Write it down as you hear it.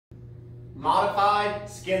modified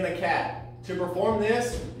skin the cat. To perform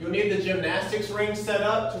this, you'll need the gymnastics ring set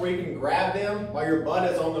up to where you can grab them while your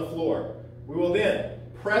butt is on the floor. We will then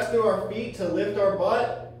press through our feet to lift our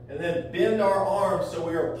butt and then bend our arms so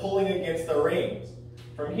we are pulling against the rings.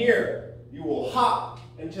 From here, you will hop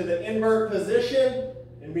into the invert position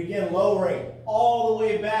and begin lowering all the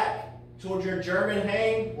way back towards your German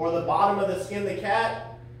hang or the bottom of the skin the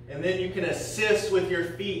cat, and then you can assist with your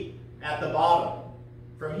feet at the bottom.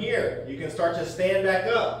 From here, you can start to stand back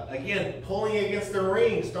up. Again, pulling against the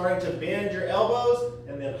ring, starting to bend your elbows,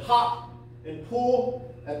 and then hop and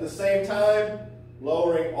pull at the same time,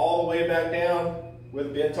 lowering all the way back down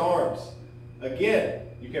with bent arms. Again,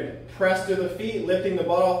 you can press through the feet, lifting the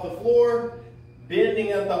butt off the floor,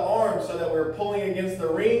 bending at the arms so that we're pulling against the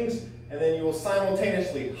rings, and then you will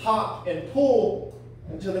simultaneously hop and pull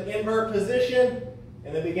into the invert position,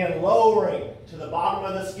 and then begin lowering to the bottom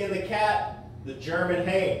of the skin of the cat, the German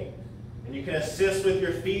hang. And you can assist with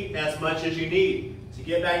your feet as much as you need. To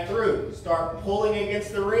get back through, start pulling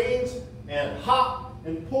against the rings and hop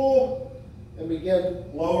and pull and begin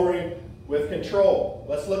lowering with control.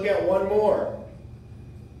 Let's look at one more.